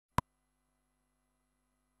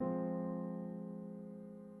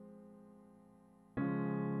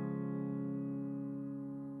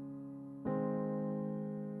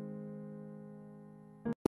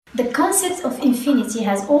The concept of infinity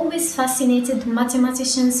has always fascinated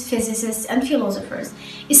mathematicians, physicists, and philosophers,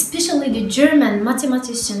 especially the German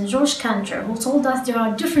mathematician Georg Cantor, who told us there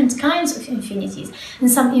are different kinds of infinities,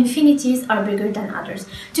 and some infinities are bigger than others.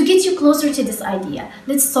 To get you closer to this idea,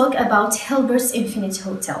 let's talk about Hilbert's Infinite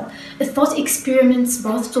Hotel, a thought experiment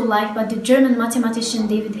brought to life by the German mathematician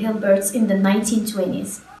David Hilbert in the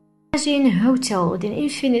 1920s. Imagine a hotel with an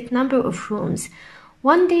infinite number of rooms.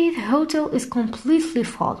 One day the hotel is completely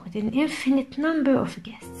full with an infinite number of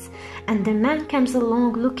guests, and the man comes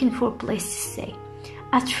along looking for a place to stay.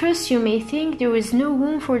 At first you may think there is no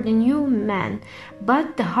room for the new man,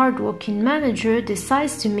 but the hard-working manager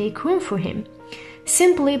decides to make room for him,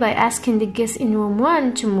 simply by asking the guest in room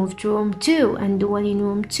 1 to move to room 2 and the one in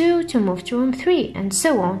room 2 to move to room 3, and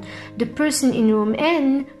so on. The person in room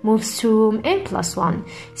n moves to room n+1.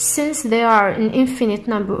 Since there are an infinite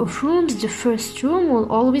number of rooms, the first room will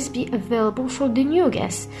always be available for the new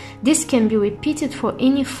guest. This can be repeated for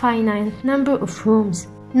any finite number of rooms.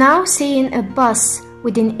 Now saying a bus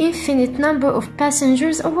with an infinite number of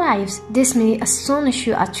passengers arrives. This may astonish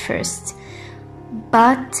you at first,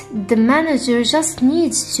 but the manager just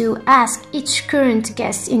needs to ask each current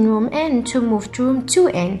guest in room n to move to room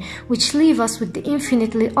 2n, which leaves us with the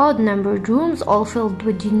infinitely odd numbered rooms all filled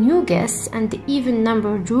with the new guests and the even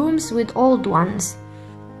numbered rooms with old ones.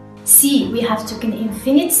 See, we have taken an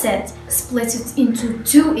infinite set, split it into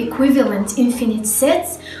two equivalent infinite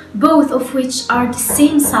sets, both of which are the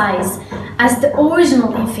same size as the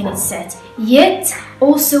original infinite set, yet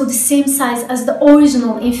also the same size as the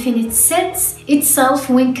original infinite set itself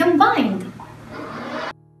when combined.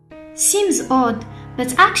 Seems odd,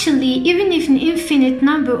 but actually, even if an infinite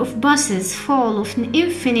number of buses full of an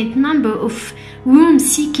infinite number of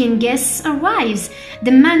room-seeking guests arrives,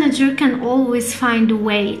 the manager can always find a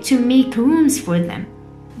way to make rooms for them.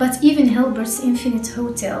 But even Hilbert's Infinite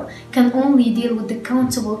Hotel can only deal with the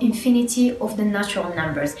countable infinity of the natural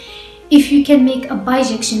numbers. If you can make a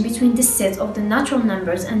bijection between the set of the natural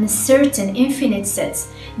numbers and a certain infinite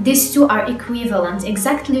sets, these two are equivalent,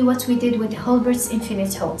 exactly what we did with Hilbert's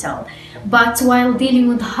Infinite Hotel. But while dealing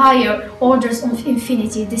with higher orders of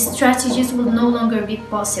infinity, these strategies will no longer be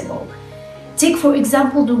possible. Take for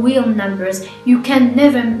example the real numbers. You can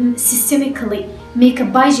never systemically make a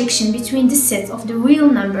bijection between the set of the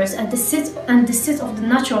real numbers and the set of the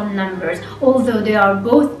natural numbers. Although they are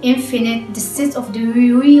both infinite, the set of the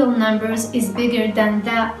real numbers is bigger than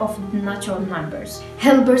that of the natural numbers.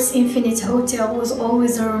 Hilbert's Infinite Hotel was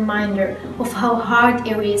always a reminder of how hard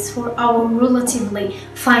it is for our relatively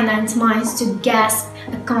finite minds to grasp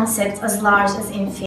a concept as large as infinity.